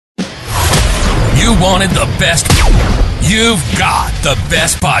you wanted the best, you've got the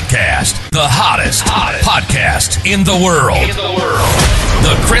best podcast. The hottest podcast in the world.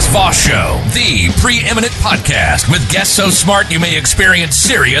 The Chris Voss Show, the preeminent podcast with guests so smart you may experience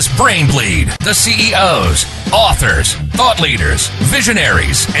serious brain bleed. The CEOs, authors, thought leaders,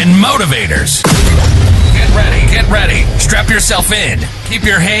 visionaries, and motivators. Get ready. Strap yourself in. Keep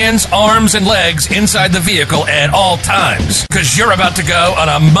your hands, arms, and legs inside the vehicle at all times, because you're about to go on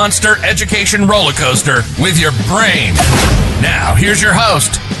a monster education roller coaster with your brain. Now, here's your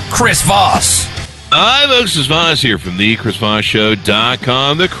host, Chris Voss. Hi, folks. It's Voss here from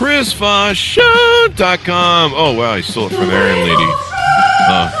thechrisvossshow.com. Thechrisvossshow.com. Oh, wow. I stole it from Aaron, lady.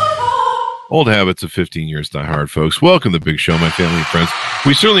 Old habits of 15 years die hard, folks. Welcome to the big show, my family and friends.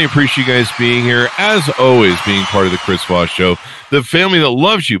 We certainly appreciate you guys being here. As always, being part of the Chris Voss Show, the family that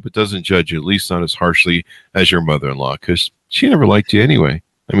loves you but doesn't judge you, at least not as harshly as your mother-in-law, because she never liked you anyway.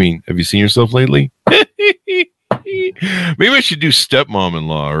 I mean, have you seen yourself lately? Maybe I should do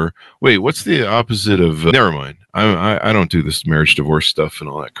stepmom-in-law, or wait, what's the opposite of? Never mind. I don't do this marriage divorce stuff and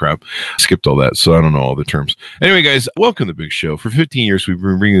all that crap. Skipped all that, so I don't know all the terms. Anyway, guys, welcome to the big show. For 15 years, we've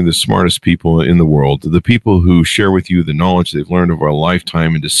been bringing the smartest people in the world, the people who share with you the knowledge they've learned over a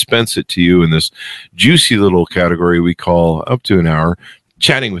lifetime and dispense it to you in this juicy little category we call up to an hour.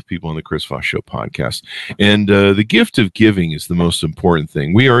 Chatting with people on the Chris Voss Show podcast. And the gift of giving is the most important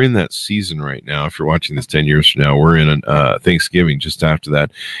thing. We are in that season right now. If you're watching this 10 years from now, we're in Thanksgiving just after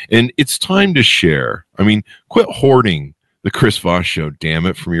that. And it's time to share. I mean, quit hoarding the Chris Voss Show, damn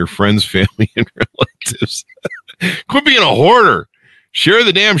it, from your friends, family, and relatives. Quit being a hoarder. Share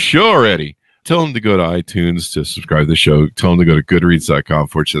the damn show already. Tell them to go to iTunes to subscribe to the show. Tell them to go to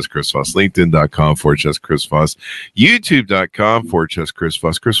goodreads.com/Chris Voss, LinkedIn.com/Chris Voss, YouTube.com/Chris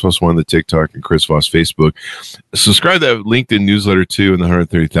Voss, Chris Voss 1, the TikTok, and Chris Voss Facebook. Subscribe to that LinkedIn newsletter too, and the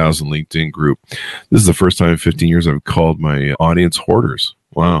 130,000 LinkedIn group. This is the first time in 15 years I've called my audience hoarders.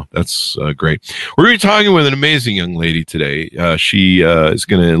 Wow, that's great. We're going to be talking with an amazing young lady today. She is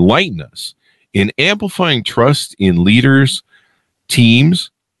going to enlighten us in amplifying trust in leaders,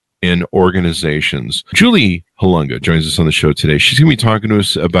 teams, and organizations. Julie Holunga joins us on the show today. She's going to be talking to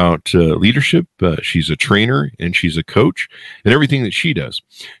us about leadership. She's a trainer and she's a coach and everything that she does.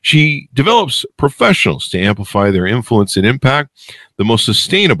 She develops professionals to amplify their influence and impact. The most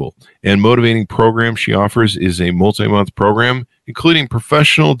sustainable and motivating program she offers is a multi-month program, including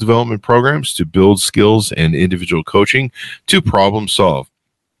professional development programs to build skills and individual coaching to problem solve.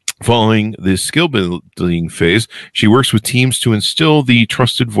 Following the skill building phase, she works with teams to instill the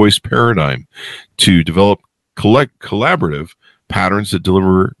trusted voice paradigm to develop collaborative patterns that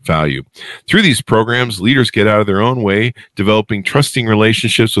deliver value. Through these programs, leaders get out of their own way, developing trusting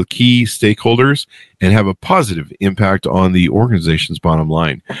relationships with key stakeholders and have a positive impact on the organization's bottom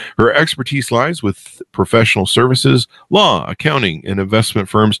line. Her expertise lies with professional services, law, accounting, and investment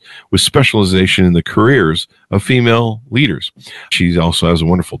firms with specialization in the careers of female leaders. She also has a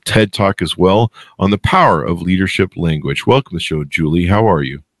wonderful TED Talk as well on the power of leadership language. Welcome to the show, Julie. How are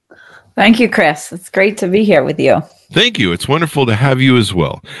you? Thank you, Chris. It's great to be here with you. Thank you. It's wonderful to have you as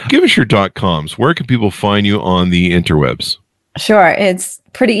well. Give us your .coms. Where can people find you on the interwebs? Sure. It's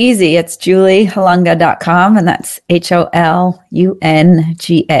pretty easy. It's julieholunga.com, and that's HOLUNGA.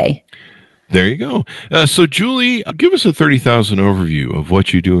 There you go. So, Julie, give us a 30,000 overview of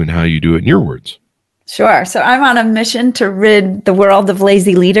what you do and how you do it in your words. Sure. So I'm on a mission to rid the world of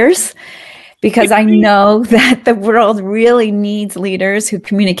lazy leaders, because I know that the world really needs leaders who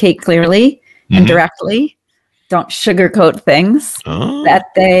communicate clearly and directly, don't sugarcoat things, that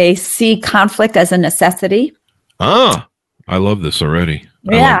they see conflict as a necessity. I love this already.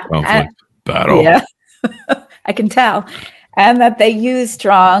 Yeah. I love conflict. Battle. Yeah, I can tell. And that they use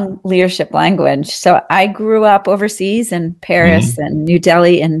strong leadership language. So I grew up overseas in Paris and New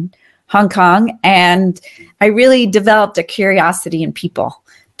Delhi and Hong Kong, and I really developed a curiosity in people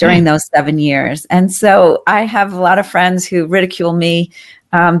during those 7 years. And so I have a lot of friends who ridicule me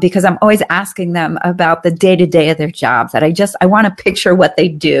because I'm always asking them about the day-to-day of their jobs, that I want to picture what they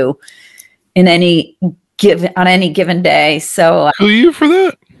do on any given day. So Who are you for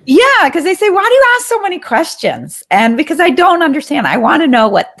that? Yeah, because they say, why do you ask so many questions? And because I don't understand. I want to know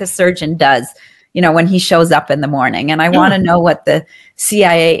what the surgeon does, when he shows up in the morning. And I want to know what the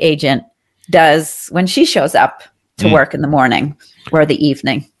CIA agent does when she shows up to work in the morning or the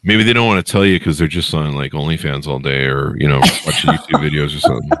evening. Maybe they don't want to tell you because they're just on like OnlyFans all day, or watching YouTube videos or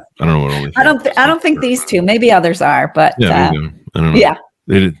something. I don't know what OnlyFans. I don't think these two. Maybe others are, but I don't know. Yeah,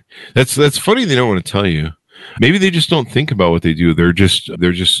 That's funny. They don't want to tell you. maybe they just don't think about what they do. They're just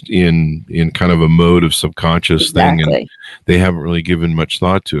in kind of a mode of subconscious thing, and they haven't really given much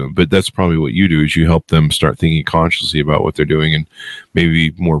thought to it. But that's probably what you do, is you help them start thinking consciously about what they're doing, and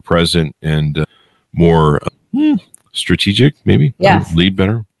maybe more present and more strategic, maybe. Yes. Lead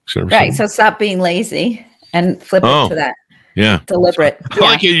better. Right. So stop being lazy and flip it to that. Yeah. Deliberate. I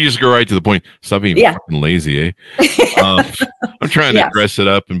like how you just go right to the point. Stop being fucking lazy, eh? I'm trying to dress it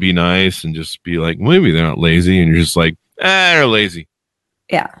up and be nice and just be like, maybe they're not lazy. And you're just like, they're lazy.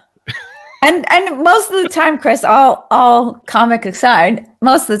 Yeah. And most of the time, Chris, all comic aside,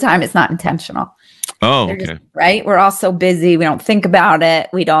 most of the time it's not intentional. Oh, They're okay. just, right. We're all so busy. We don't think about it.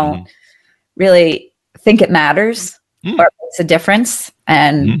 We don't really think it matters or it makes a difference.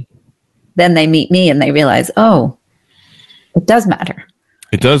 And then they meet me and they realize, oh, it does matter.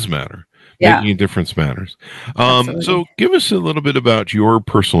 It does matter. Yeah. Making a difference matters. So give us a little bit about your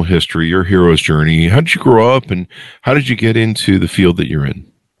personal history, your hero's journey. How did you grow up and how did you get into the field that you're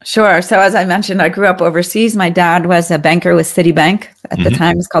in? Sure. So as I mentioned, I grew up overseas. My dad was a banker with Citibank. At the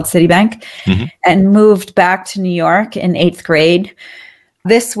time, it was called Citibank, and moved back to New York in 8th grade.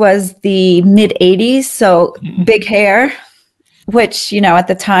 This was the mid 80s. So big hair, which, at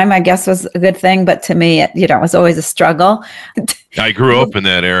the time, I guess was a good thing. But to me, it was always a struggle. I grew up in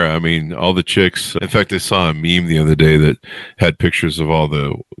that era. I mean, all the chicks. In fact, I saw a meme the other day that had pictures of all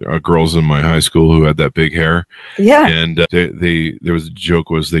the girls in my high school who had that big hair. Yeah. And there was a joke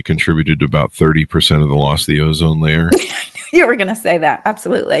was they contributed to about 30% of the loss of the ozone layer. You were going to say that.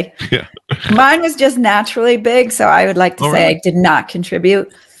 Absolutely. Yeah. Mine was just naturally big. So I would like to say I did not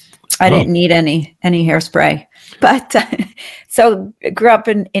contribute. I didn't need any hairspray. But so grew up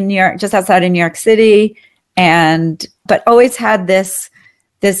in New York, just outside of New York City. But always had this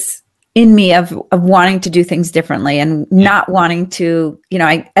in me of wanting to do things differently and not wanting to,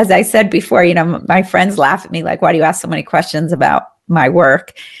 as I said before, my friends laugh at me like, why do you ask so many questions about my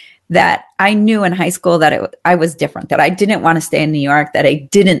work? That I knew in high school that I was different, that I didn't want to stay in New York, that I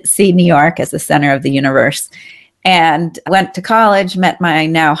didn't see New York as the center of the universe. And went to college, met my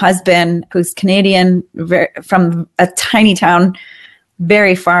now husband, who's Canadian, from a tiny town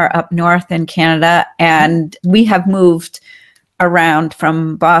very far up north in Canada. And we have moved around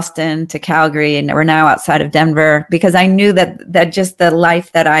from Boston to Calgary, and we're now outside of Denver because I knew that just the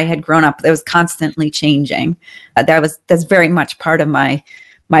life that I had grown up, that was constantly changing. That's very much part of my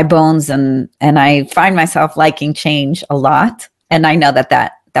bones. And I find myself liking change a lot. And I know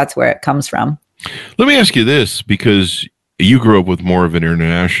that's where it comes from. Let me ask you this, because you grew up with more of an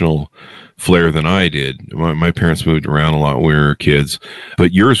international flair than I did. My parents moved around a lot when we were kids,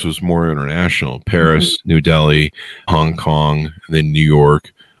 but yours was more international. Paris, New Delhi, Hong Kong, then New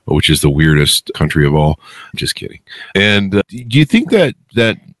York, which is the weirdest country of all. I'm just kidding. And do you think that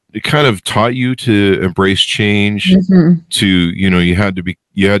it kind of taught you to embrace change, to, you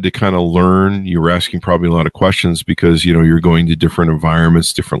had to kind of learn, you were asking probably a lot of questions because, you're going to different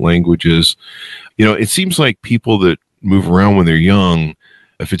environments, different languages. It seems like people that move around when they're young,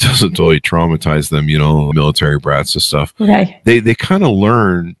 if it doesn't totally traumatize them, military brats and stuff, right? They kind of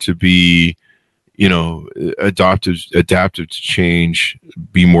learn to be, adaptive to change,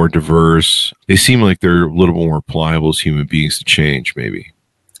 be more diverse. They seem like they're a little bit more pliable as human beings to change, maybe.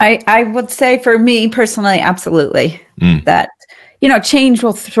 I would say for me personally, absolutely. That, change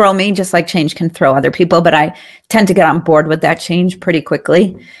will throw me just like change can throw other people, but I tend to get on board with that change pretty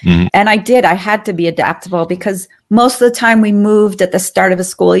quickly. And I had to be adaptable because most of the time we moved at the start of a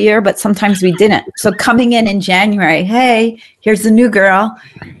school year, but sometimes we didn't. So coming in January, hey, here's the new girl.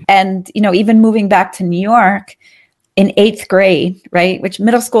 And, even moving back to New York in 8th grade, right? Which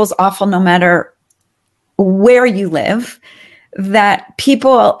middle school is awful no matter where you live. That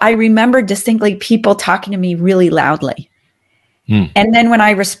I remember distinctly people talking to me really loudly. And then when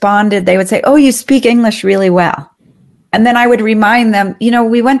I responded, they would say, oh, you speak English really well. And then I would remind them,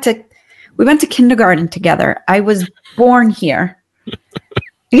 we went to kindergarten together. I was born here.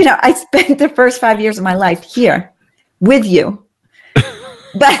 I spent the first 5 years of my life here with you.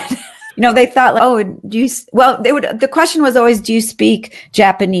 But, they thought, the question was always, do you speak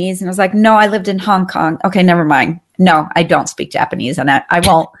Japanese? And I was like, no, I lived in Hong Kong. Okay, never mind. No, I don't speak Japanese, and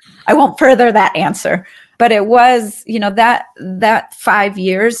I won't further that answer. But it was, that 5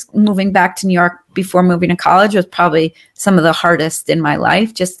 years moving back to New York before moving to college was probably some of the hardest in my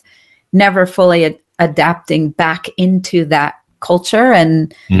life. Just never fully adapting back into that culture,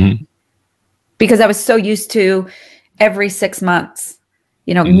 and because I was so used to every 6 months,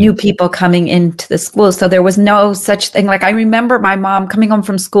 new people coming into the school. So there was no such thing. Like I remember my mom coming home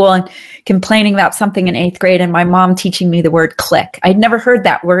from school and complaining about something in 8th grade and my mom teaching me the word click. I'd never heard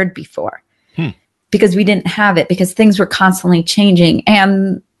that word before. because we didn't have it, because things were constantly changing.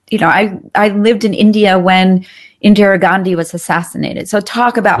 And, I lived in India when Indira Gandhi was assassinated. So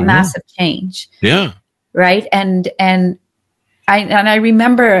talk about massive change. Yeah. Right. And I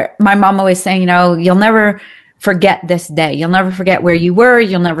remember my mom always saying, you'll never forget this day. You'll never forget where you were.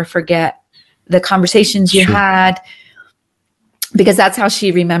 You'll never forget the conversations you had, because that's how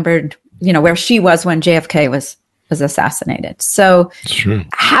she remembered, where she was when JFK was assassinated. So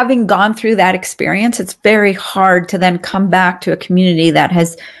having gone through that experience, it's very hard to then come back to a community that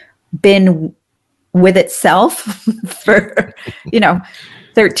has been with itself for,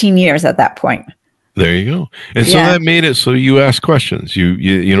 13 years at that point. There you go. And so that made it so you ask questions. You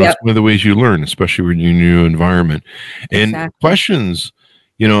it's one of the ways you learn, especially when you're in a new environment. And questions,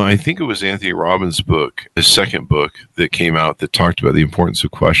 I think it was Anthony Robbins' book, his second book that came out that talked about the importance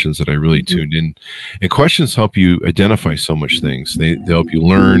of questions that I really tuned in. And questions help you identify so much things. They help you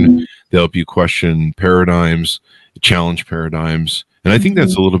learn. They help you question paradigms, challenge paradigms. And I think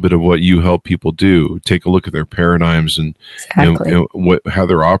that's a little bit of what you help people do. Take a look at their paradigms and how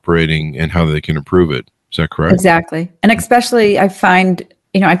they're operating and how they can improve it. Is that correct? Exactly. And especially I find,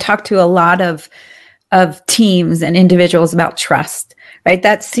 I talk to a lot of teams and individuals about trust, right?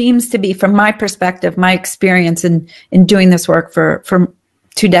 That seems to be, from my perspective, my experience in doing this work for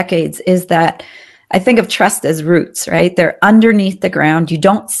 2 decades, is that I think of trust as roots, right? They're underneath the ground. You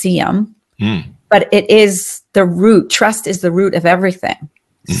don't see them. But it is the root. Trust is the root of everything.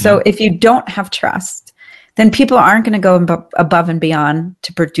 So if you don't have trust, then people aren't going to go above and beyond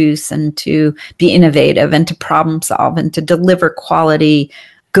to produce and to be innovative and to problem solve and to deliver quality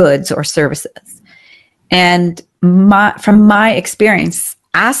goods or services. And from my experience,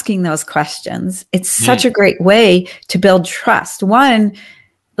 asking those questions, it's such a great way to build trust. One,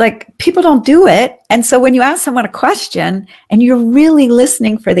 like, people don't do it. And so when you ask someone a question and you're really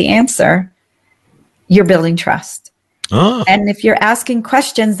listening for the answer, you're building trust. And if you're asking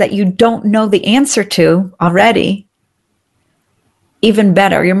questions that you don't know the answer to already, even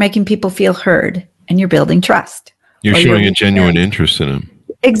better, you're making people feel heard and you're building trust. You're showing a genuine interest in them.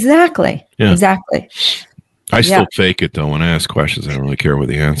 Exactly. Yeah. Exactly. I still fake it though. When I ask questions, I don't really care what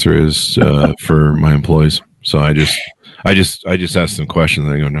the answer is for my employees. So I just ask them questions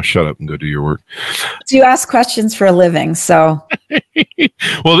and I go, no, shut up and go do your work. So you ask questions for a living. So,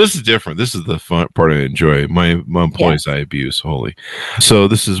 well, this is different. This is the fun part I enjoy. My employees I abuse wholly. So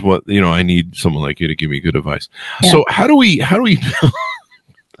this is what, I need someone like you to give me good advice. Yeah. So how do we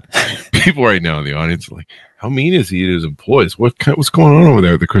people right now in the audience are like, how mean is he to his employees? What's going on over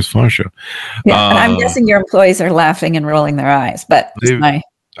there at the Chris Voss Show? Yeah, and I'm guessing your employees are laughing and rolling their eyes, but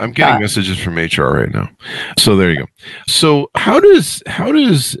I'm getting messages from HR right now. So there you go. So how does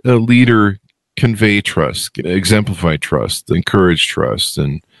a leader convey trust, exemplify trust, encourage trust,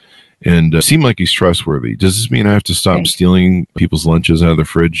 and seem like he's trustworthy? Does this mean I have to stop stealing people's lunches out of the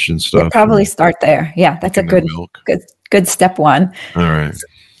fridge and stuff? Probably start there. Yeah, that's a good step one. All right.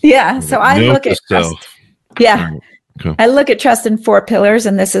 Yeah. So I look at trust. Yeah. Right. Okay. I look at trust in 4 pillars,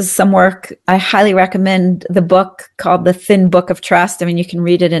 and this is some work. I highly recommend the book called The Thin Book of Trust. I mean, you can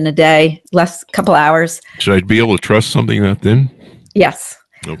read it in a day, couple hours. Should I be able to trust something that thin? Yes.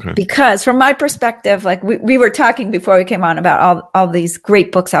 Okay. Because from my perspective, like we were talking before we came on about all these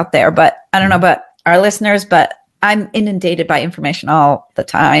great books out there, but I don't know about our listeners, but I'm inundated by information all the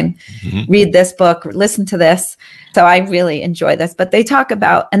time. Read this book, listen to this. So I really enjoy this. But they talk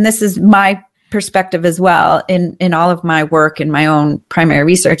about, and this is my perspective as well in all of my work in my own primary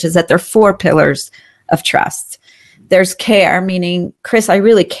research, is that there are 4 pillars of trust. There's care, meaning, Chris, I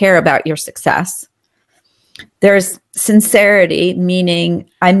really care about your success. There's sincerity, meaning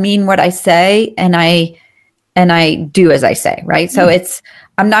I mean what I say and I do as I say, right? So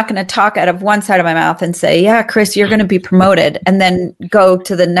I'm not going to talk out of one side of my mouth and say, yeah, Chris, you're going to be promoted, and then go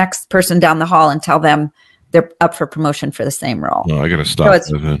to the next person down the hall and tell them they're up for promotion for the same role. No, I got to stop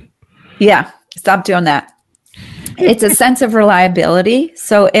that. Yeah. Stop doing that. It's a sense of reliability.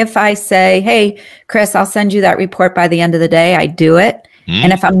 So if I say, hey, Chris, I'll send you that report by the end of the day, I do it.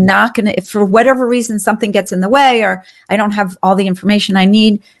 And if I'm not going to, if for whatever reason something gets in the way or I don't have all the information I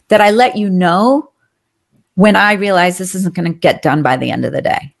need, that I let you know when I realize this isn't going to get done by the end of the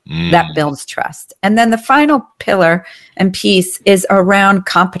day. That builds trust. And then the final pillar and piece is around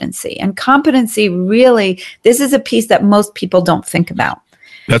competency. And competency, really, this is a piece that most people don't think about.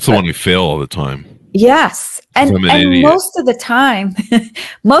 That's the one we fail all the time. Yes. And most of the time,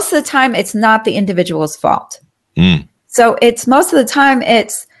 it's not the individual's fault. So it's most of the time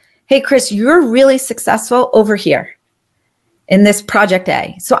it's, hey, Chris, you're really successful over here in this project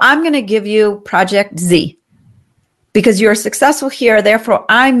A. So I'm going to give you project Z. because you're successful here. Therefore,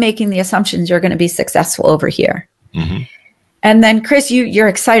 I'm making the assumptions you're going to be successful over here. Mm-hmm. And then, Chris, you're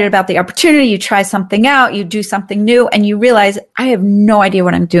excited about the opportunity. You try something out, you do something new, and you realize, I have no idea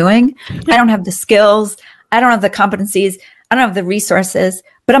what I'm doing. I don't have the skills. I don't have the competencies. I don't have the resources,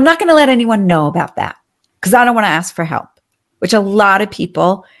 but I'm not going to let anyone know about that because I don't want to ask for help, which a lot of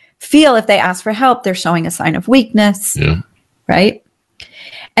people feel if they ask for help, they're showing a sign of weakness, right?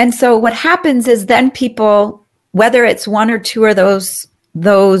 And so what happens is then people, whether it's one or two of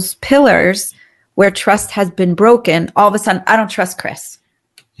those pillars where trust has been broken, all of a sudden, I don't trust Chris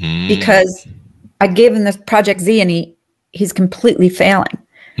because I gave him this Project Z and he's completely failing.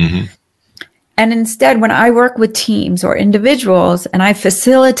 Mm-hmm. And instead, when I work with teams or individuals and I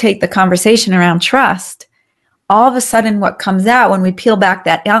facilitate the conversation around trust, all of a sudden what comes out when we peel back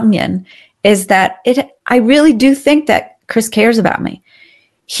that onion is that I really do think that Chris cares about me.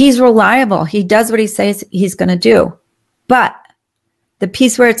 He's reliable. He does what he says he's going to do. But the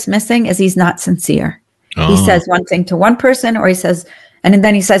piece where it's missing is he's not sincere. Oh. He says one thing to one person and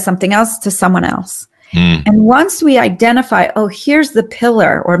then he says something else to someone else. And once we identify, here's the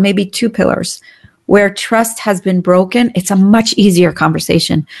pillar or maybe two pillars where trust has been broken, it's a much easier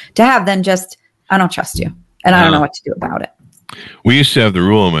conversation to have than just, I don't trust you and I don't know what to do about it. We used to have the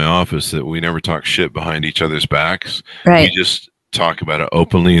rule in my office that we never talk shit behind each other's backs. Right. We just talk about it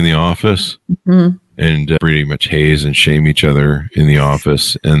openly in the office. Mm-hmm. And pretty much haze and shame each other in the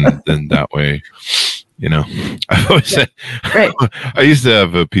office. And then that way, I always said, right. I used to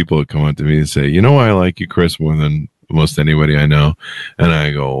have people that come up to me and say, why I like you, Chris, more than most anybody I know. And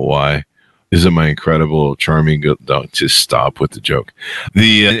I go, why? Is it my incredible, charming, don't just stop with the joke.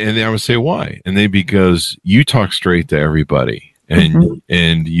 And I would say, why? And because you talk straight to everybody. And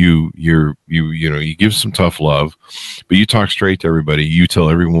you give some tough love, but you talk straight to everybody. You tell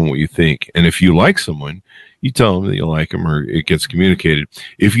everyone what you think. And if you like someone, you tell them that you like them or it gets communicated.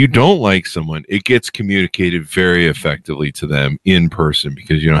 If you don't like someone, it gets communicated very effectively to them in person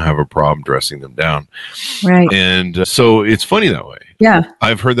because you don't have a problem dressing them down. Right. And so it's funny that way. Yeah.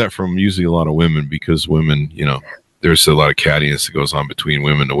 I've heard that from usually a lot of women because women, there's a lot of cattiness that goes on between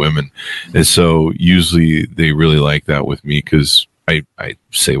women to women. And so usually they really like that with me because I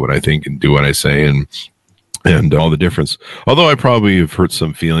say what I think and do what I say and all the difference. Although I probably have hurt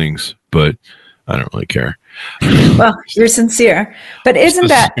some feelings, but I don't really care. Well, you're sincere. But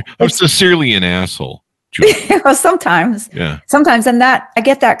I'm sincerely an asshole. Well, sometimes. Yeah. Sometimes. And I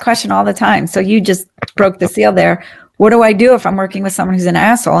get that question all the time. So you just broke the seal there. What do I do if I'm working with someone who's an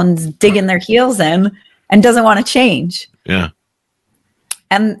asshole and is digging their heels in and doesn't want to change? Yeah.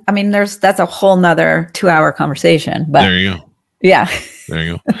 And I mean, that's a whole nother 2-hour conversation. But there you go. Yeah. There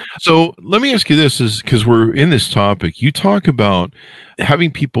you go. So let me ask you this, is because we're in this topic, you talk about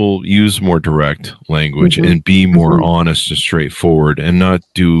having people use more direct language and be more honest and straightforward and not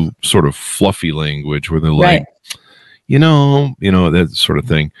do sort of fluffy language where they're like, that sort of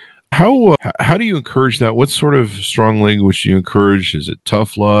thing. How do you encourage that? What sort of strong language do you encourage? Is it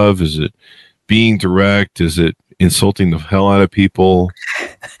tough love? Is it being direct? Is it insulting the hell out of people?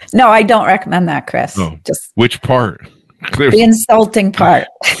 No, I don't recommend that, Chris. Oh, which part? The insulting part.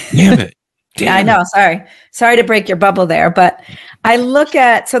 Damn it. Yeah, I know. Sorry to break your bubble there, but I look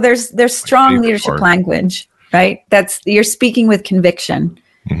at, so there's strong leadership language, right? You're speaking with conviction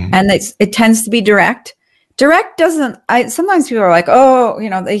and it tends to be direct. Direct sometimes people are like,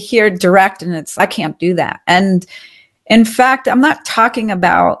 they hear direct and I can't do that. And in fact, when I'm talking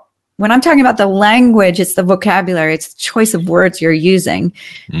about the language, it's the vocabulary, it's the choice of words you're using.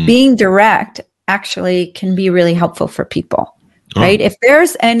 Being direct actually can be really helpful for people, right? If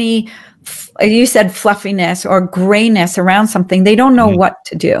there's any, you said fluffiness or grayness around something, they don't know what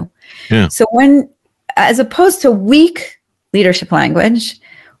to do. Yeah. So as opposed to weak leadership language,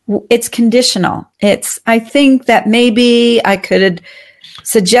 it's conditional. I think that maybe I could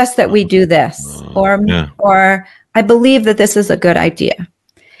suggest that we do this, or I believe that this is a good idea,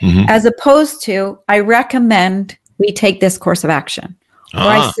 as opposed to, I recommend we take this course of action. Or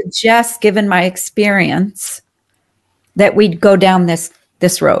I suggest, given my experience, that we go down this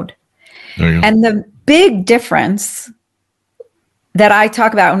road. And the big difference that I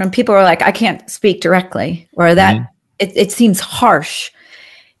talk about when people are like, I can't speak directly, or that it seems harsh.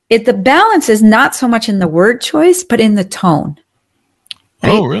 The balance is not so much in the word choice, but in the tone.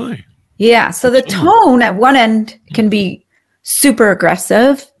 Right? Oh, really? Yeah. So the tone at one end can be super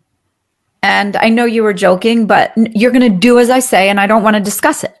aggressive. And I know you were joking, but you're going to do as I say, and I don't want to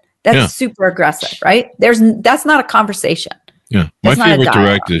discuss it. That's super aggressive, right? That's not a conversation. Yeah. My favorite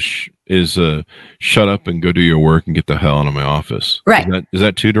direct is shut up and go do your work and get the hell out of my office. Right. Is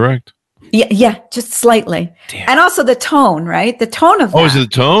that too direct? Yeah, just slightly. Damn. And also the tone, right? The tone of that. Oh, is it the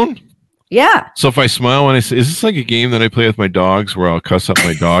tone? Yeah. So if I smile when I say, is this like a game that I play with my dogs where I'll cuss up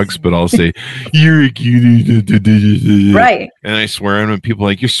my dogs, but I'll say, you're a cutie. Right. And I swear at them and people are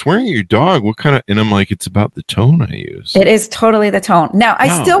like, you're swearing at your dog. What kind of, and I'm like, it's about the tone I use. It is totally the tone. Now, I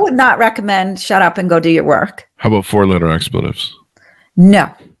Wow. still would not recommend shut up and go do your work. How about 4-letter expletives? No.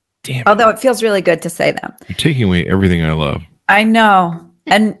 Damn. Although it feels really good to say them. You're taking away everything I love. I know.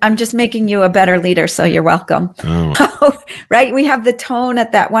 And I'm just making you a better leader, so you're welcome. Oh. Right? We have the tone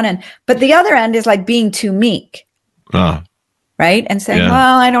at that one end. But the other end is like being too meek. Right? And saying,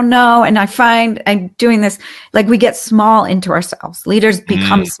 well, I don't know. And I find I'm doing this, like we get small into ourselves. Leaders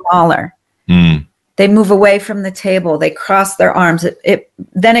become smaller. They move away from the table. They cross their arms.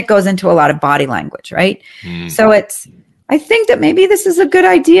 Then it goes into a lot of body language, right? So I think that maybe this is a good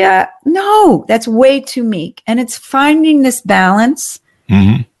idea. No, that's way too meek. And it's finding this balance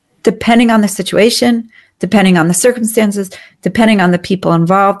depending on the situation, depending on the circumstances, depending on the people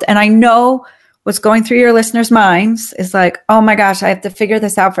involved. And I know what's going through your listeners' minds is like, oh my gosh, I have to figure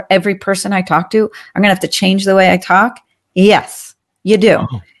this out for every person I talk to. I'm going to have to change the way I talk. Yes, you do.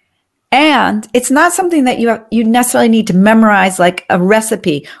 Oh. And it's not something that you necessarily need to memorize like a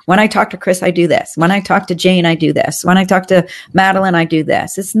recipe. When I talk to Chris, I do this. When I talk to Jane, I do this. When I talk to Madeline, I do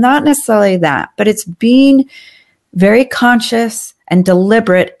this. It's not necessarily that, but it's being very conscious and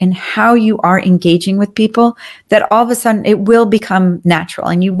deliberate in how you are engaging with people that all of a sudden it will become natural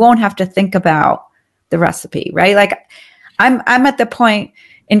and you won't have to think about the recipe, right? Like I'm at the point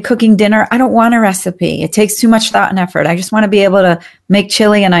in cooking dinner, I don't want a recipe. It takes too much thought and effort. I just want to be able to make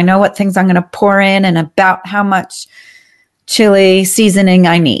chili and I know what things I'm going to pour in and about how much chili seasoning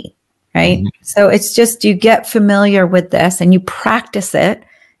I need, right? So it's just you get familiar with this and you practice it.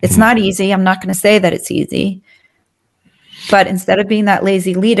 It's not easy. I'm not going to say that it's easy. But instead of being that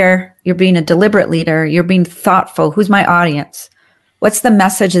lazy leader, you're being a deliberate leader. You're being thoughtful. Who's my audience? What's the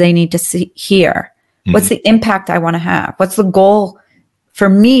message they need to hear? What's the impact I want to have? What's the goal for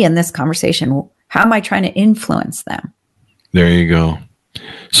me in this conversation? How am I trying to influence them? There you go.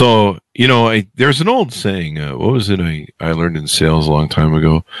 So, there's an old saying. What was it I learned in sales a long time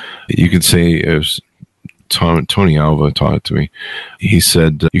ago? You could say, it was Tony Alva taught it to me. He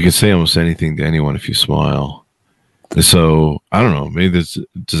said, you can say almost anything to anyone if you smile. So, I don't know, maybe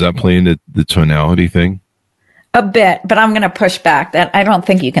does that play into the tonality thing? A bit, but I'm going to push back that I don't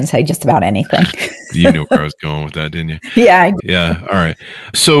think you can say just about anything. You knew where I was going with that, didn't you? Yeah. Yeah. All right.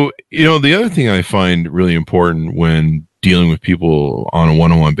 So, the other thing I find really important when dealing with people on a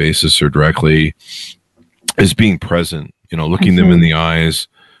one-on-one basis or directly is being present, looking them in the eyes,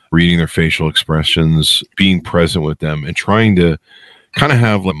 reading their facial expressions, being present with them and trying to kind of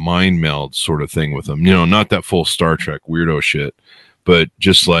have like mind meld sort of thing with them, not that full Star Trek weirdo shit, but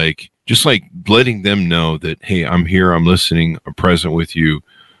just like letting them know that, hey, I'm here, I'm listening, I'm present with you.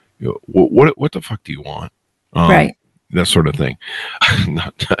 What the fuck do you want? Right. That sort of thing.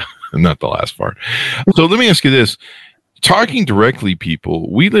 Not the last part. So let me ask you this. Talking directly,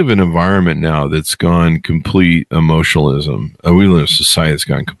 people, we live in an environment now that's gone complete emotionalism. We live in a society that's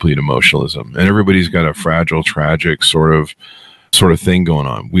gone complete emotionalism. And everybody's got a fragile, tragic sort of thing going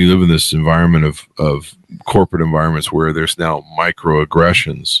on. We live in this environment of corporate environments where there's now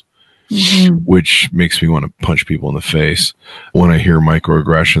microaggressions, which makes me want to punch people in the face when I hear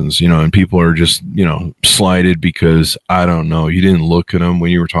microaggressions, and people are just, slighted because, I don't know, you didn't look at them when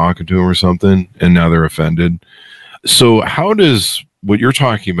you were talking to them or something, and now they're offended. So how does what you're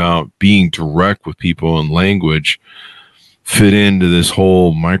talking about, being direct with people in language, fit into this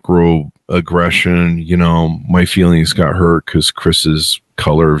whole microaggression? My feelings got hurt because Chris's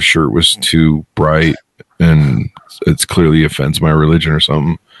color of shirt was too bright and it's clearly offends my religion or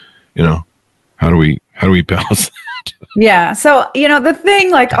something. How do we balance that? Yeah. So, the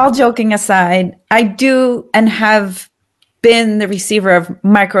thing, like all joking aside, I do and have been the receiver of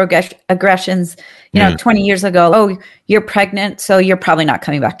microaggressions, 20 years ago. Oh, you're pregnant, so you're probably not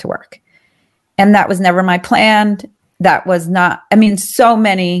coming back to work. And that was never my plan. That was not,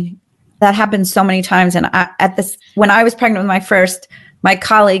 that happened so many times. And when I was pregnant with my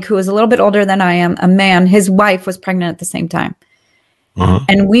colleague, who was a little bit older than I am, a man, his wife was pregnant at the same time.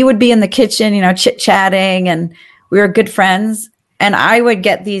 And we would be in the kitchen, chit-chatting, and we were good friends. And I would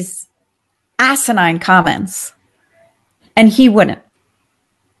get these asinine comments, and he wouldn't.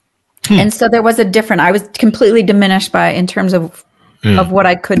 And so there was I was completely diminished in terms of what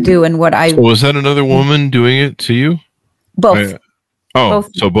I could do and what I... So was that another woman doing it to you? Both. Both.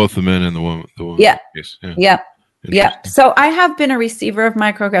 So both the men and the woman. Yeah. Yeah. So I have been a receiver of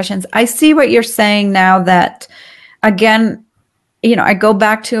microaggressions. I see what you're saying now, that, again, I go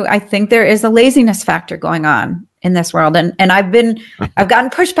back to, I think there is a laziness factor going on in this world. And I've gotten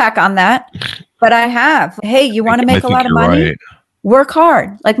pushback on that, but I have. Hey, you want to make a lot of money? Right. Work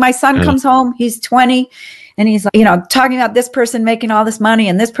hard. Like my son comes home, he's 20 and he's like, talking about this person making all this money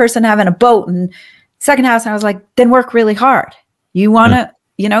and this person having a boat and second house. And I was like, then work really hard. You want to,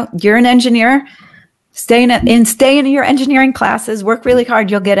 you're an engineer, stay in your engineering classes, work really hard.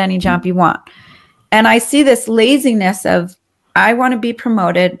 You'll get any job you want. And I see this laziness of, I want to be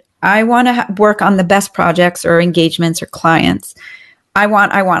promoted. I want to work on the best projects or engagements or clients. I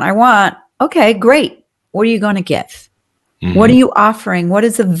want. Okay, great. What are you going to give? Mm-hmm. What are you offering? What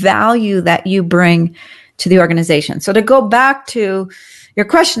is the value that you bring to the organization? So to go back to your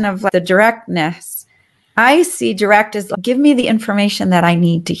question of the directness, I see direct as give me the information that I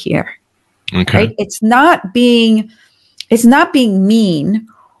need to hear. Okay. Right? It's not being mean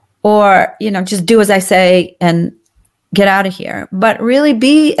or, just do as I say and get out of here, but really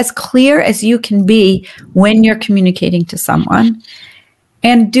be as clear as you can be when you're communicating to someone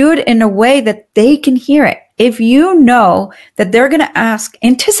and do it in a way that they can hear it. If you know that they're going to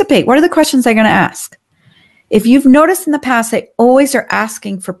anticipate, what are the questions they're going to ask? If you've noticed in the past, they always are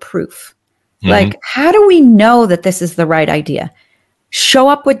asking for proof. Mm-hmm. Like, how do we know that this is the right idea? Show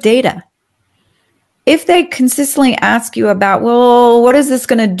up with data. If they consistently ask you about, well, what is this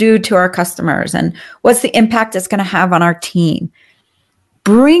going to do to our customers? And what's the impact it's going to have on our team?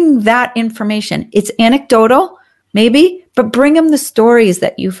 Bring that information. It's anecdotal, maybe, but bring them the stories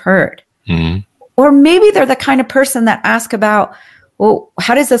that you've heard. Mm-hmm. Or maybe they're the kind of person that ask about, well,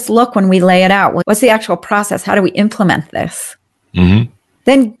 how does this look when we lay it out? What's the actual process? How do we implement this? Mm-hmm.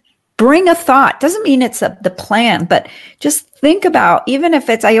 Then bring a thought. Doesn't mean it's the plan, but just think about, even if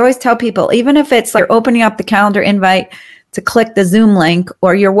it's, I always tell people, even if it's like opening up the calendar invite to click the Zoom link,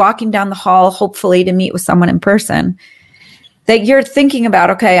 or you're walking down the hall, hopefully to meet with someone in person, that you're thinking about,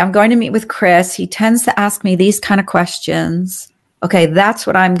 okay, I'm going to meet with Chris. He tends to ask me these kind of questions. Okay, that's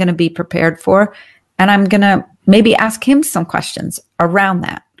what I'm going to be prepared for. And I'm going to maybe ask him some questions around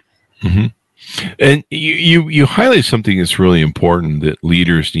that. Mm-hmm. And you highlight something that's really important that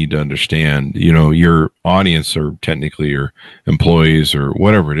leaders need to understand. Your audience, or technically your employees or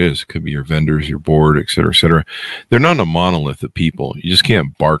whatever it is, it could be your vendors, your board, et cetera, et cetera. They're not a monolith of people. You just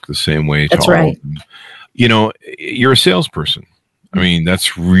can't bark the same way to all of them. You're a salesperson. I mean,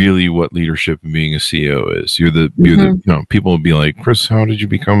 that's really what leadership and being a CEO is. You're the people will be like, Chris, how did you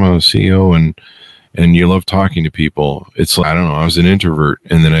become a CEO? And you love talking to people. It's like, I don't know, I was an introvert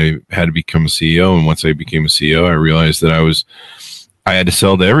and then I had to become a CEO. And once I became a CEO, I realized that I had to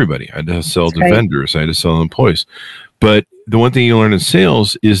sell to everybody. I had to sell to vendors. I had to sell to employees. But the one thing you learn in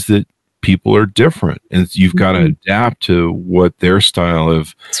sales is that people are different, and you've got to adapt to what their style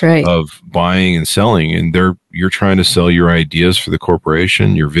of buying and selling. And you're trying to sell your ideas for the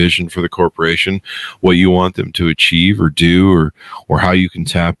corporation, your vision for the corporation, what you want them to achieve or do, or how you can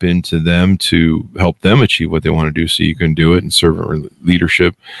tap into them to help them achieve what they want to do, so you can do it and servant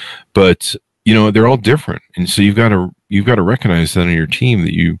leadership. But they're all different, and so you've got to recognize that in your team,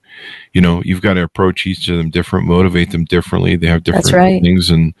 that you've got to approach each of them different, motivate them differently. They have different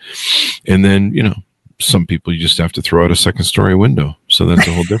things, and then some people you just have to throw out a second story window. So that's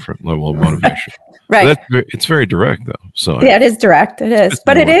a whole different level of motivation. Right. It's very direct, though. So yeah, it is direct. It is,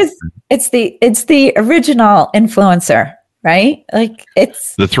 but it's the original influencer. Right? Like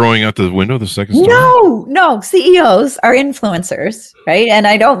it's the throwing out the window, the second story? No, CEOs are influencers, right? And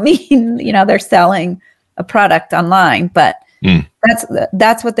I don't mean, they're selling a product online, but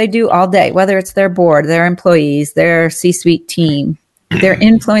that's what they do all day, whether it's their board, their employees, their C-suite team. They're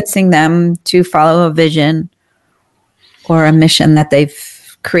influencing them to follow a vision or a mission that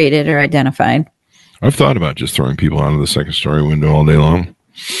they've created or identified. I've thought about just throwing people out of the second story window all day long.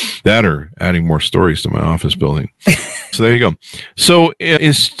 That or adding more stories to my office building. So there you go. So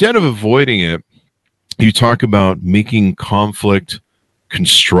instead of avoiding it, you talk about making conflict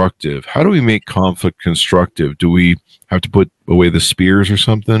constructive. How do we make conflict constructive? Do we have to put away the spears or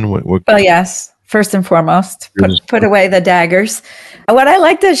something? What? Oh, yes. First and foremost, put away the daggers. What I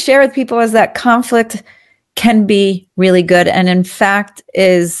like to share with people is that conflict can be really good, and in fact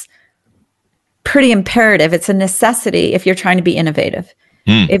is pretty imperative. It's a necessity if you're trying to be innovative.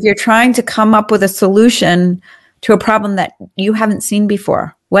 If you're trying to come up with a solution to a problem that you haven't seen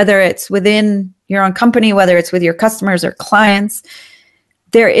before, whether it's within your own company, whether it's with your customers or clients,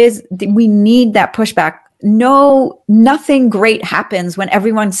 we need that pushback. Nothing great happens when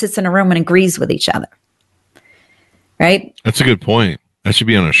everyone sits in a room and agrees with each other. Right? That's a good point. That should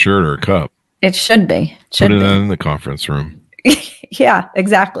be on a shirt or a cup. It should be. Put it in the conference room. Yeah,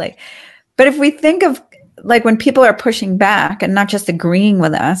 exactly. But if we think of like when people are pushing back and not just agreeing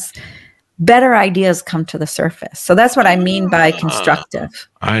with us, better ideas come to the surface. So that's what I mean by constructive.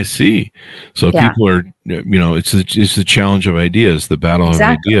 I see. So Yeah. people are, it's the challenge of ideas, the battle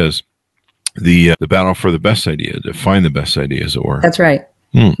Exactly. of ideas, the battle for the best idea, to find the best idea, as it were. That's right.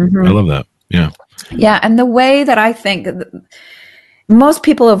 I love that. Yeah. Yeah. And the way that I think most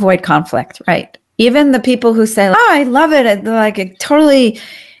people avoid conflict, right? Even the people who say, "Oh, I love it. It totally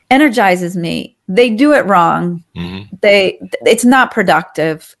energizes me." They do it wrong. It's not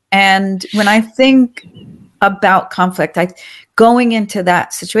productive. And when I think about conflict, going into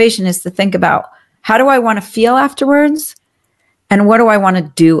that situation is to think about, how do I want to feel afterwards? And what do I want to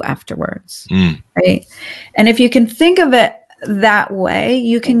do afterwards? Right. And if you can think of it that way,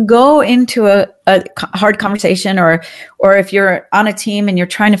 you can go into a hard conversation, or if you're on a team and you're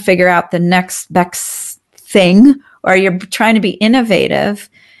trying to figure out the next best thing, or you're trying to be innovative,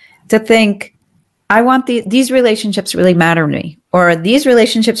 to think, I want these relationships really matter to me, or these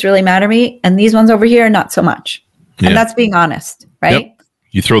relationships really matter to me, and these ones over here, not so much. Yeah. And that's being honest, right? Yep.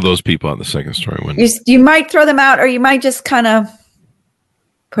 You throw those people out the second story window. You might throw them out, or you might just kind of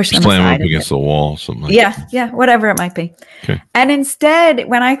push them slam aside up against the wall, something like that. Yeah, whatever it might be. Okay. And instead,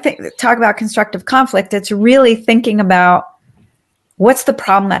 when I talk about constructive conflict, it's really thinking about what's the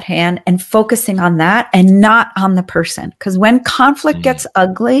problem at hand and focusing on that and not on the person. Because when conflict gets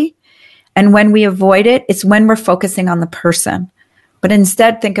ugly and when we avoid it, it's when we're focusing on the person. But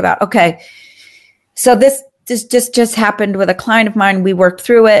instead, think about, okay, so this just happened with a client of mine. We worked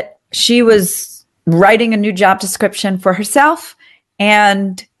through it. She was writing a new job description for herself,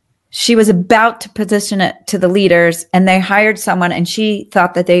 and she was about to position it to the leaders, and they hired someone, and she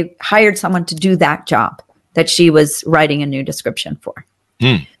thought that they hired someone to do that job that she was writing a new description for.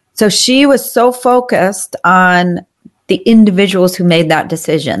 So she was so focused on the individuals who made that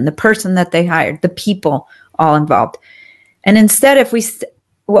decision, the person that they hired, the people all involved. And instead,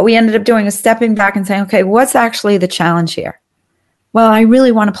 what we ended up doing is stepping back and saying, okay, what's actually the challenge here? Well, I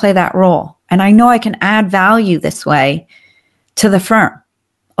really want to play that role, and I know I can add value this way to the firm.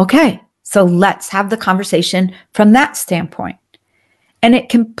 Okay, so let's have the conversation from that standpoint. And it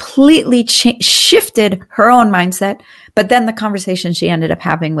completely shifted her own mindset, but then the conversation she ended up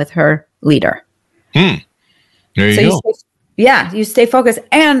having with her leader. There you go. You stay focused,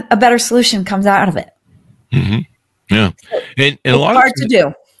 and a better solution comes out of it. Yeah. And it's hard to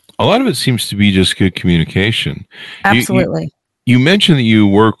do. A lot of it seems to be just good communication. Absolutely. You mentioned that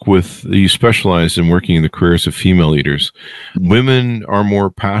you specialize in working in the careers of female leaders. Women are more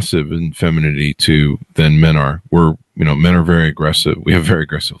passive in femininity than men are. Men are very aggressive. We have very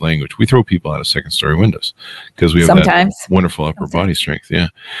aggressive language. We throw people out of second story windows because we have that wonderful upper body strength. Yeah.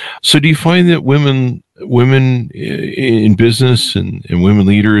 So do you find that women in business and women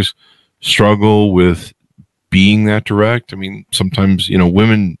leaders struggle with being that direct? I mean, sometimes,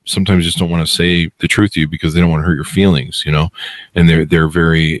 women sometimes just don't want to say the truth to you because they don't want to hurt your feelings, and they're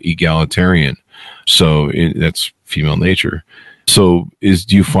very egalitarian. So that's female nature. So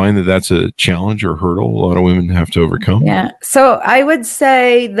do you find that that's a challenge or hurdle a lot of women have to overcome? Yeah. So I would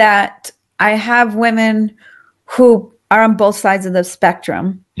say that I have women who are on both sides of the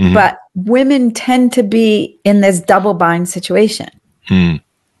spectrum, but women tend to be in this double bind situation.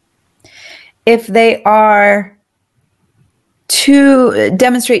 If they are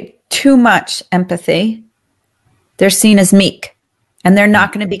demonstrate too much empathy, they're seen as meek, and they're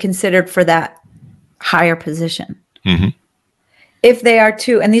not going to be considered for that higher position. If they are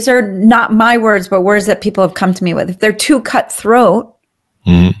too, and these are not my words, but words that people have come to me with, if they're too cutthroat,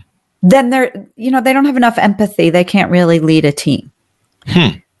 then they don't have enough empathy. They can't really lead a team.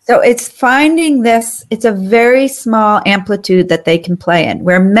 So it's finding this, it's a very small amplitude that they can play in,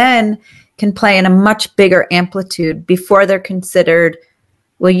 where men can play in a much bigger amplitude before they're considered,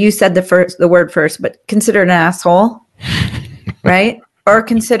 well, you said the word first, but considered an asshole, right? Or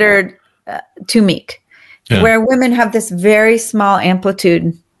considered too meek. Yeah. Where women have this very small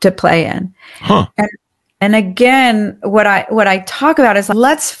amplitude to play in. And again, what I talk about is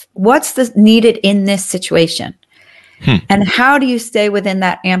what's needed in this situation? And how do you stay within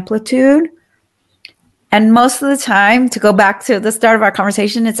that amplitude? And most of the time, to go back to the start of our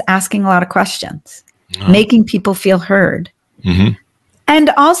conversation, it's asking a lot of questions, making people feel heard. And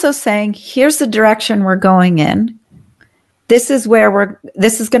also saying, here's the direction we're going in. This is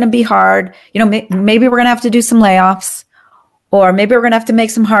going to be hard. Maybe we're going to have to do some layoffs, or maybe we're going to have to make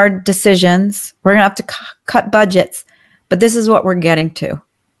some hard decisions. We're going to have to cut budgets, but this is what we're getting to.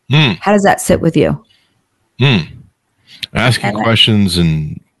 How does that sit with you? Asking questions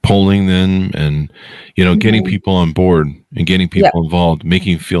and polling them and, getting people on board and getting people involved,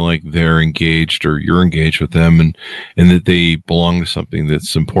 making them feel like they're engaged or you're engaged with them and that they belong to something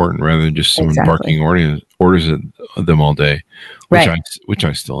that's important rather than just someone barking orders at them all day, which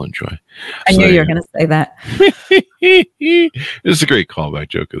I still enjoy. I knew you were going to say that. It's a great callback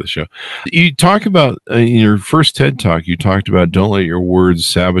joke of the show. You talk about, in your first TED Talk, you talked about don't let your words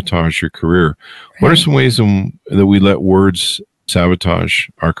sabotage your career. What are some ways that we let words sabotage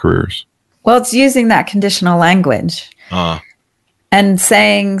our careers? Well, it's using that conditional language and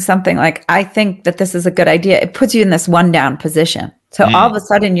saying something like, I think that this is a good idea. It puts you in this one down position. So all of a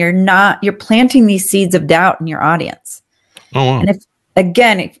sudden you're planting these seeds of doubt in your audience. Oh, wow. And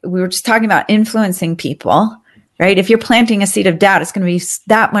if we were just talking about influencing people, right? If you're planting a seed of doubt, it's going to be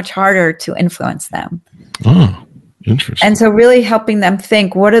that much harder to influence them. Oh, interesting. And so really helping them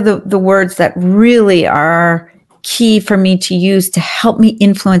think, what are the words that really are key for me to use to help me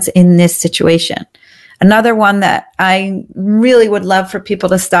influence in this situation? Another one that I really would love for people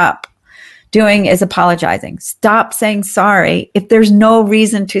to stop doing is apologizing. Stop saying sorry if there's no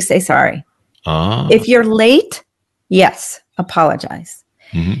reason to say sorry. If you're late, yes, apologize.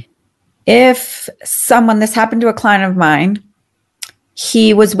 Mm-hmm. If this happened to a client of mine,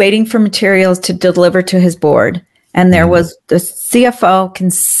 he was waiting for materials to deliver to his board, and there was the CFO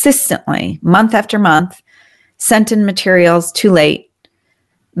consistently, month after month, sent in materials too late.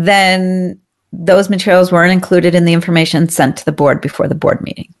 Then those materials weren't included in the information sent to the board before the board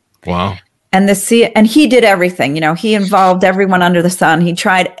meeting. Wow. And he did everything. He involved everyone under the sun. He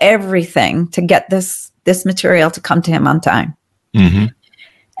tried everything to get this material to come to him on time. Mm-hmm.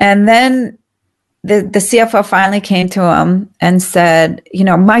 And then the CFO finally came to him and said,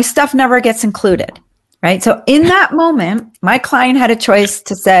 my stuff never gets included, right? So in that moment, my client had a choice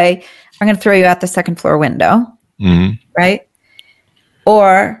to say, I'm going to throw you out the second floor window, right?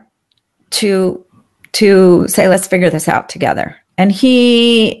 Or to say, let's figure this out together. And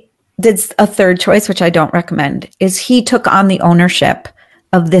he did a third choice, which I don't recommend, is he took on the ownership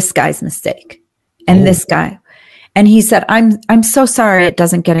of this guy's mistake and this guy. And he said, I'm so sorry it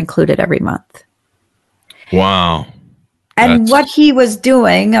doesn't get included every month. Wow. And what he was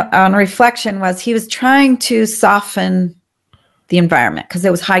doing on reflection was he was trying to soften the environment because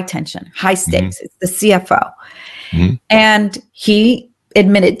it was high tension, high stakes. It's the CFO. And he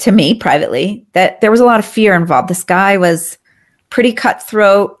admitted to me privately that there was a lot of fear involved. This guy was pretty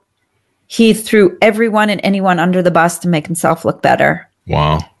cutthroat. He threw everyone and anyone under the bus to make himself look better.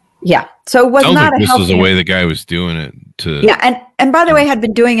 Wow. Yeah. So it was Sounds not like a this was the way the guy was doing it. And by the way, had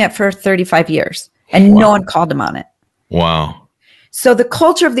been doing it for 35 years and no one called him on it. Wow. So the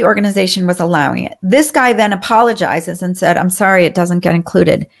culture of the organization was allowing it. This guy then apologizes and said, I'm sorry, it doesn't get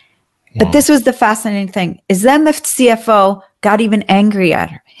included. Wow. But this was the fascinating thing is then the CFO got even angry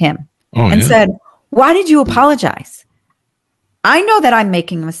at him and said, why did you apologize? I know that I'm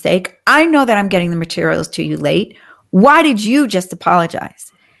making a mistake. I know that I'm getting the materials to you late. Why did you just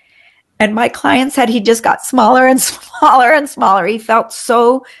apologize? And my client said he just got smaller and smaller and smaller. He felt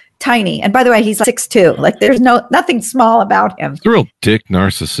so tiny. And by the way, he's 6'2". Like there's nothing small about him. It's a real dick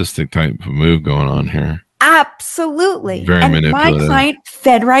narcissistic type of move going on here. Absolutely. Very manipulative. My client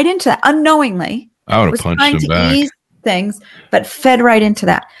fed right into that unknowingly. I would have punched him back. Ease things, but fed right into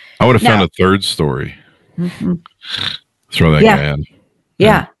that. I would have found a third story. Throw that guy in.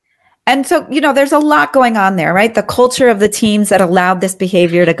 Yeah. And so, there's a lot going on there, right? The culture of the teams that allowed this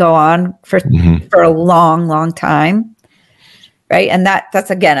behavior to go on for a long, long time, right? And that's,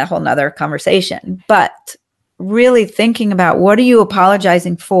 again, a whole nother conversation. But really thinking about what are you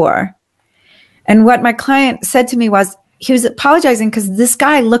apologizing for? And what my client said to me was he was apologizing because this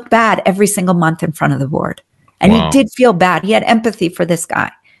guy looked bad every single month in front of the board. And he did feel bad. He had empathy for this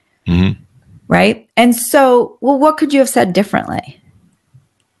guy, right? And so, what could you have said differently?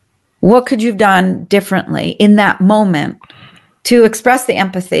 What could you have done differently in that moment to express the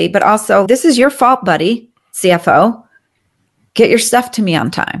empathy, but also, this is your fault, buddy, CFO. Get your stuff to me on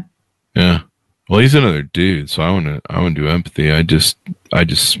time. Yeah. Well, he's another dude, so I wouldn't do empathy. I just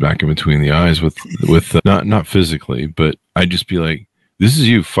smack him between the eyes with not physically, but I'd just be like, this is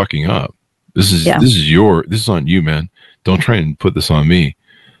you fucking up. This is on you, man. Don't try and put this on me.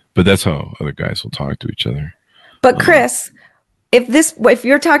 But that's how other guys will talk to each other. But Chris, if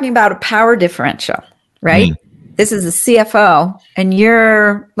you're talking about a power differential, right? This is a CFO and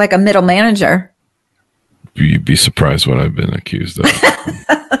you're like a middle manager. You'd be surprised what I've been accused of.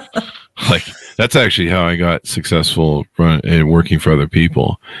 Like, that's actually how I got successful working for other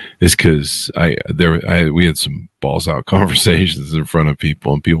people, is because we had some balls out conversations in front of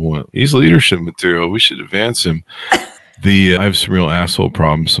people, and people went, he's leadership material. We should advance him. I have some real asshole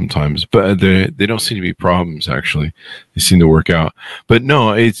problems sometimes, but they don't seem to be problems. Actually, they seem to work out. But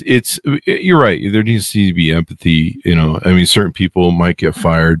no, it's you're right. There needs to be empathy. You know, I mean, certain people might get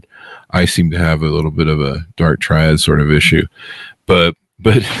fired. I seem to have a little bit of a dark triad sort of issue, but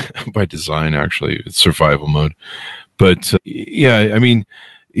by design, actually, it's survival mode. But yeah, I mean,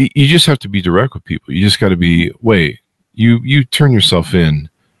 you just have to be direct with people. You just got to be, wait, you turn yourself in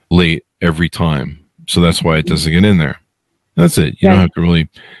late every time. So that's why it doesn't get in there. That's it. You don't have to really,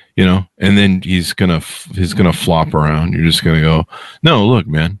 you know, and then he's going to flop around. You're just going to go, no, look,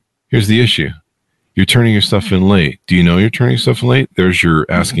 man, here's the issue. You're turning your stuff in late. Do you know you're turning stuff in late? There's your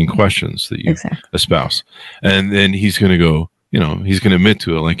asking questions that you espouse. And then he's going to go, you know, he's going to admit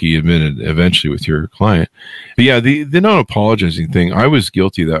to it like he admitted eventually with your client. But yeah, the not apologizing thing, I was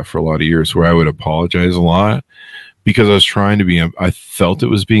guilty of that for a lot of years where I would apologize a lot because I was trying to be, I felt it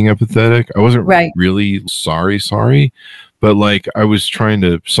was being empathetic. I wasn't really sorry, but like I was trying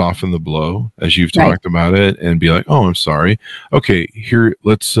to soften the blow as you've talked about it and be like, oh, I'm sorry. Okay, here,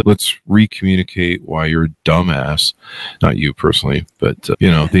 let's recommunicate why you're a dumbass. Not you personally, but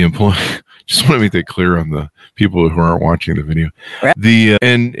you know, the employee. Just want to make that clear on the people who aren't watching the video. Right.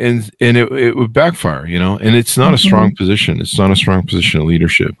 And it would backfire, you know, and it's not a strong position. It's not a strong position of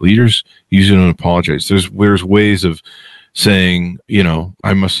leadership. Leaders usually don't apologize. There's ways of saying, you know,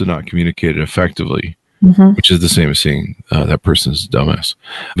 I must have not communicated effectively, which is the same as saying that person's a dumbass.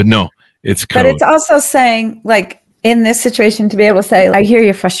 But no, it's code. But it's also saying, like, in this situation, to be able to say, I hear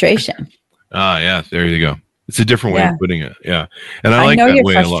your frustration. Yeah, there you go. It's a different way of putting it. Yeah. And I like that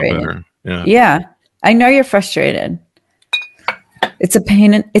way a lot better. Yeah. I know you're frustrated. It's a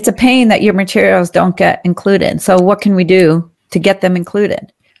pain. It's a pain that your materials don't get included. So what can we do to get them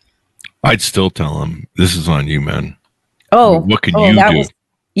included? I'd still tell them, this is on you, man. Oh, what can you do?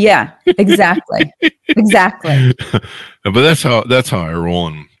 Yeah, exactly. Exactly. But that's how I roll.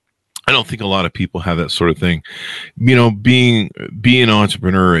 And I don't think a lot of people have that sort of thing. You know, being an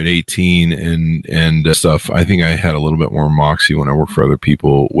entrepreneur at 18 and stuff, I think I had a little bit more moxie when I worked for other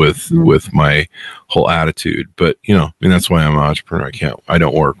people with my whole attitude. But, you know, I mean, that's why I'm an entrepreneur. I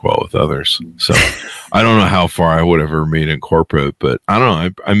don't work well with others. So I don't know how far I would have ever made in corporate, but I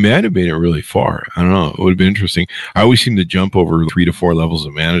don't know. I might have made it really far. I don't know. It would have been interesting. I always seem to jump over 3 to 4 levels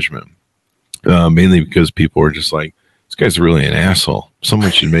of management, mainly because people are just like, this guy's really an asshole.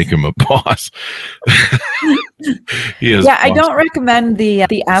 Someone should make him a boss. I don't recommend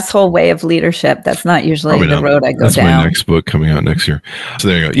the asshole way of leadership. That's not usually the road I go down. That's my next book coming out next year. So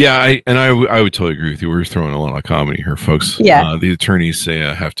there you go. Yeah, I would totally agree with you. We're throwing a lot of comedy here, folks. Yeah. The attorneys say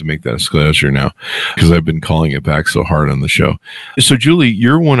I have to make that disclosure now because I've been calling it back so hard on the show. So Julie,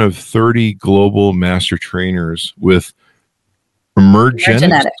 you're one of 30 global master trainers with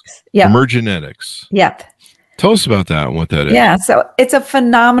Emergenetics. Yeah. Emergenetics. Yep. Tell us about that and what that is. Yeah, so it's a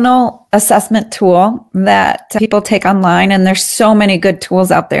phenomenal assessment tool that people take online, and there's so many good tools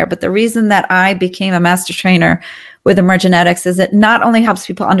out there. But the reason that I became a master trainer with Emergenetics is it not only helps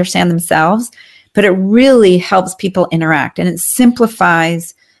people understand themselves, but it really helps people interact, and it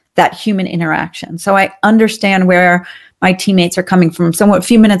simplifies that human interaction. So I understand where my teammates are coming from. So a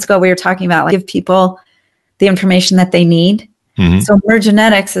few minutes ago, we were talking about give people the information that they need. So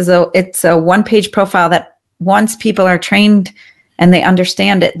Emergenetics it's a one-page profile that once people are trained and they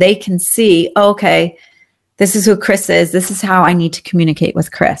understand it, they can see, okay, this is who Chris is. This is how I need to communicate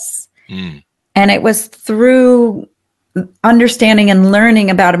with Chris. And it was through understanding and learning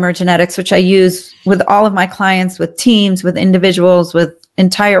about Emergenetics, which I use with all of my clients, with teams, with individuals, with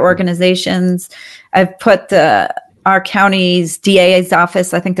entire organizations. I've put our county's DA's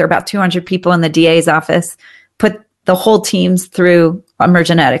office, I think there are about 200 people in the DA's office, put the whole teams through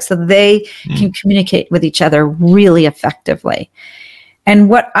Emergenetics so they can communicate with each other really effectively. And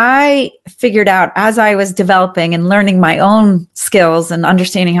what I figured out as I was developing and learning my own skills and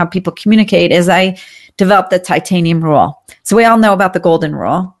understanding how people communicate is I developed the titanium rule. So we all know about the golden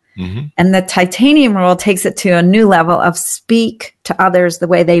rule. And the titanium rule takes it to a new level of speak to others the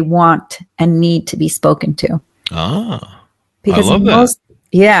way they want and need to be spoken to. Because I love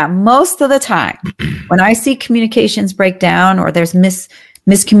that. Most of the time, when I see communications break down or there's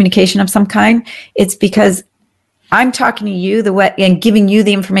miscommunication of some kind, it's because I'm talking to you the way and giving you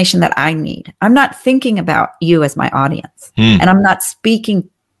the information that I need. I'm not thinking about you as my audience, and I'm not speaking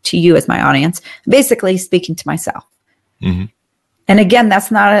to you as my audience. I'm basically speaking to myself. And again,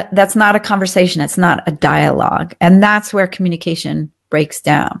 that's not a conversation. It's not a dialogue, and that's where communication breaks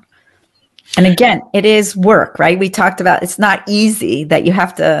down. And again, it is work, right? We talked about it's not easy, that you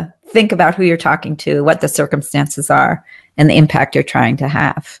have to think about who you're talking to, what the circumstances are, and the impact you're trying to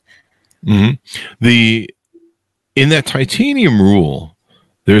have. in that titanium rule,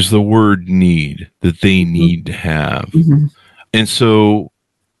 there's the word need, that they need to have. Mm-hmm. And so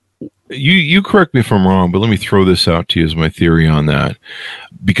you correct me if I'm wrong, but let me throw this out to you as my theory on that,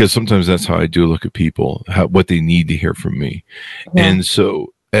 because sometimes that's how I do look at people, what they need to hear from me. Yeah. And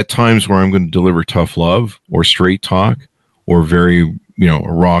so at times where I'm going to deliver tough love or straight talk or very, a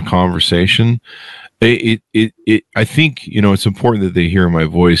raw conversation, I think, it's important that they hear my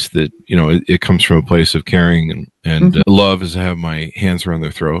voice, that, it comes from a place of caring and love, as I have my hands around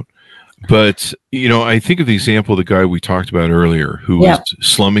their throat. But, I think of the example of the guy we talked about earlier, who was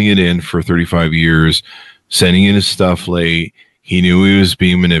slumming it in for 35 years, sending in his stuff late. He knew he was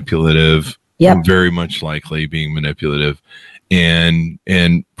being manipulative, very much likely being manipulative. And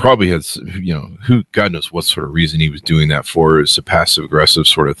probably has, who, God knows what sort of reason he was doing that for. It's a passive aggressive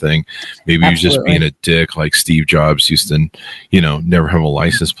sort of thing. Maybe he was just being a dick, like Steve Jobs used to, never have a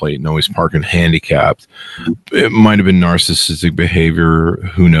license plate and always parking handicapped. It might have been narcissistic behavior.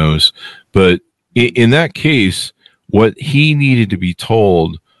 Who knows? But in that case, what he needed to be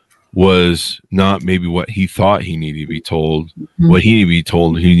told was not maybe what he thought he needed to be told. What he needed to be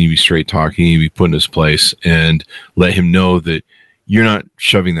told, he needed to be straight talking, he needed to be put in his place and let him know that you're not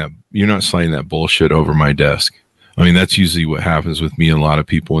sliding that bullshit over my desk. I mean, that's usually what happens with me and a lot of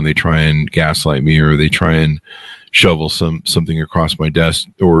people when they try and gaslight me, or they try and shovel something across my desk,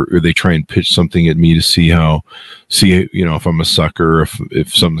 or they try and pitch something at me to see if I'm a sucker,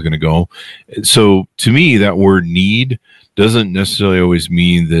 if something's going to go. So to me, that word need doesn't necessarily always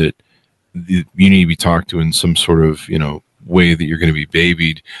mean that you need to be talked to in some sort of, way that you're going to be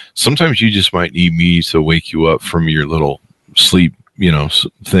babied. Sometimes you just might need me to wake you up from your little sleep,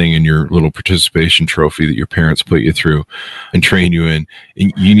 thing, and your little participation trophy that your parents put you through and train you in.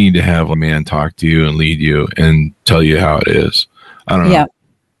 And you need to have a man talk to you and lead you and tell you how it is. I don't know.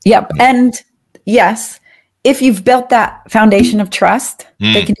 Yep. And yes, if you've built that foundation of trust,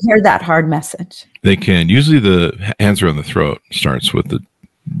 they can hear that hard message. They can. Usually the hands around the throat starts with the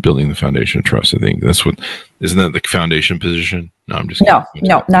building the foundation of trust. I think isn't that the foundation position? No, I'm just no,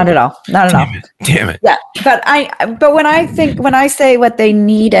 not at all. Not at all. Damn it. Yeah. But when I say what they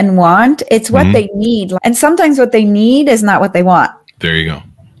need and want, it's what they need. And sometimes what they need is not what they want. There you go.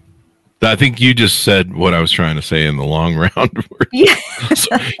 I think you just said what I was trying to say in the long round. Yeah.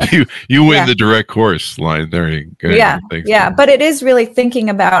 So you win the direct course line. There you go. Yeah. Thanks, but it is really thinking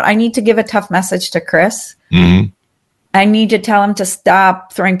about, I need to give a tough message to Chris. Mm-hmm. I need to tell him to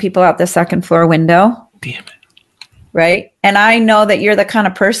stop throwing people out the second floor window. Damn it. Right. And I know that you're the kind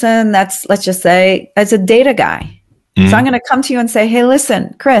of person that's, let's just say, as a data guy. So I'm going to come to you and say, hey,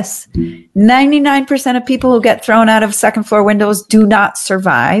 listen, Chris, 99% of people who get thrown out of second floor windows do not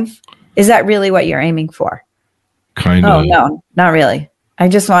survive. Is that really what you're aiming for? Kind of. Oh, no, not really. I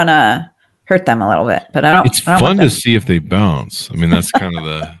just want to hurt them a little bit, but I don't. It's fun to see if they bounce. I mean, that's kind of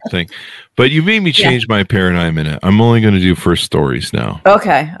the thing. But you made me change my paradigm in it. I'm only going to do first stories now.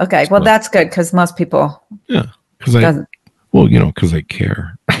 Okay. Well, that's good, because most people. Yeah. Because I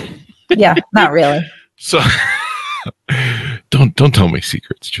care. Yeah, not really. So don't tell my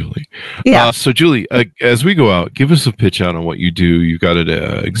secrets, Julie. Yeah. So Julie, as we go out, give us a pitch out on what you do. You've got an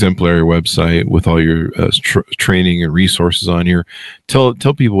exemplary website with all your training and resources on here. Tell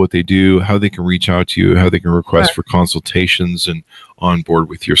people what they do, how they can reach out to you, how they can request for consultations and on board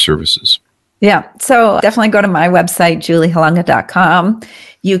with your services. Yeah. So definitely go to my website, julieholunga.com.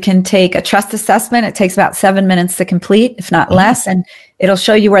 You can take a trust assessment. It takes about 7 minutes to complete, if not less. And it'll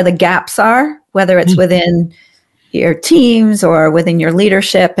show you where the gaps are, whether it's within your teams or within your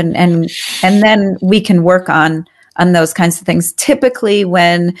leadership. And then we can work on those kinds of things. Typically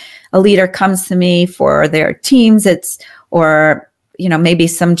when a leader comes to me for their teams, maybe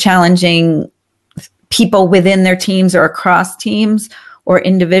some challenging people within their teams or across teams or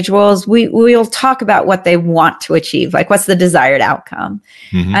individuals, we'll talk about what they want to achieve, like what's the desired outcome.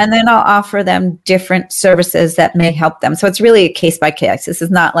 And then I'll offer them different services that may help them. So it's really a case by case. This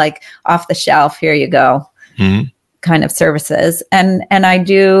is not like off the shelf, here you go kind of services. And I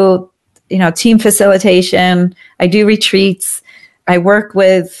do, team facilitation. I do retreats. I work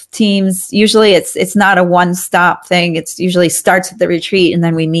with teams. Usually it's not a one-stop thing. It's usually starts at the retreat and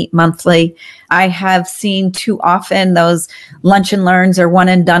then we meet monthly. I have seen too often those lunch and learns or one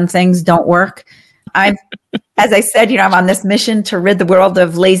and done things don't work. As I said, I'm on this mission to rid the world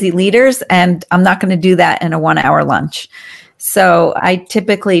of lazy leaders, and I'm not going to do that in a 1 hour lunch. So I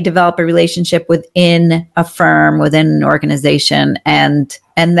typically develop a relationship within a firm, within an organization, and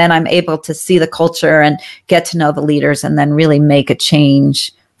then I'm able to see the culture and get to know the leaders and then really make a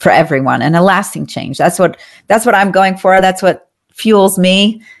change for everyone, and a lasting change. That's what I'm going for. That's what fuels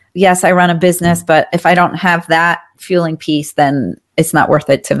me. yes, I run a business, but if I don't have that fueling piece, then it's not worth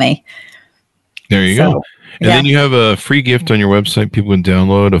it to me. There you go. And then you have a free gift on your website. People can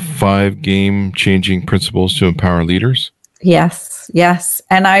download 5 game-changing principles to empower leaders. Yes.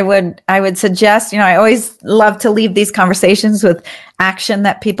 And I would suggest, I always love to leave these conversations with action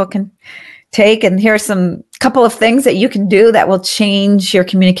that people can take. And here's some couple of things that you can do that will change your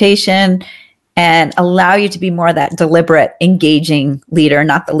communication and allow you to be more of that deliberate, engaging leader,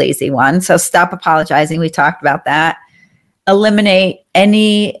 not the lazy one. So stop apologizing. We talked about that. Eliminate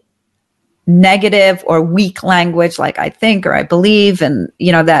any negative or weak language like I think or I believe, and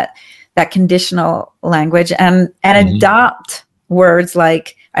that conditional language, and adopt words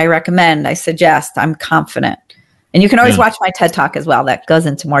like I recommend, I suggest, I'm confident. And you can always watch my TED Talk as well. That goes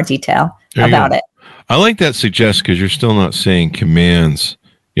into more detail about it. I like that suggest, because you're still not saying commands.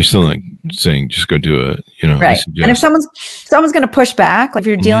 You're still not saying just go do it. Right. And if someone's going to push back, like if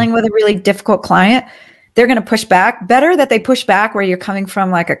you're dealing with a really difficult client, they're going to push back. Better that they push back where you're coming from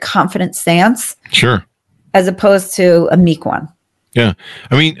like a confident stance. Sure. As opposed to a meek one. Yeah.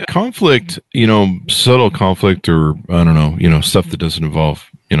 I mean, conflict, subtle conflict, or I don't know, stuff that doesn't involve,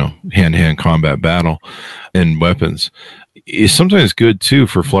 hand-to-hand combat battle and weapons is sometimes good too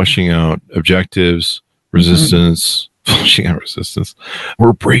for flushing out objectives, resistance, flushing out resistance.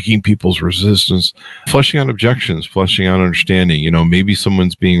 We're breaking people's resistance, flushing out objections, flushing out understanding. Maybe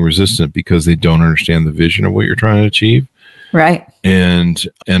someone's being resistant because they don't understand the vision of what you're trying to achieve. Right. And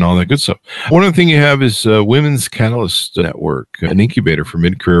all that good stuff. One other thing you have is Women's Catalyst Network, an incubator for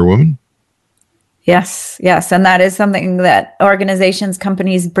mid-career women. Yes. And that is something that organizations,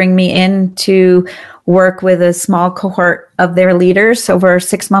 companies bring me in to work with a small cohort of their leaders over a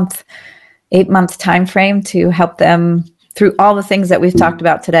 6-month, 8-month time frame to help them through all the things that we've talked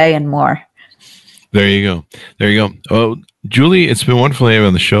about today and more. There you go. Oh, Julie, it's been wonderful having you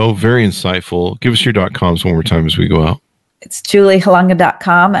on the show. Very insightful. Give us your .coms one more time as we go out. It's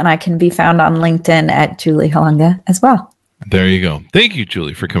julieholunga.com, and I can be found on LinkedIn at Julie Holunga as well. There you go. Thank you,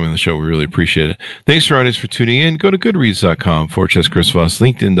 Julie, for coming on the show. We really appreciate it. Thanks to our audience for tuning in. Go to goodreads.com/Chris Voss,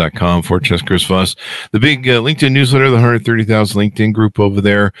 LinkedIn.com/Chris Voss, the big LinkedIn newsletter, the 130,000 LinkedIn group over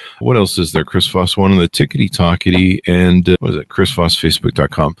there. What else is there? Chris Voss, one of the tickety-tockety, and Chris Voss,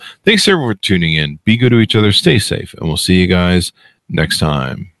 Facebook.com. Thanks, everyone, for tuning in. Be good to each other. Stay safe, and we'll see you guys next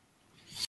time.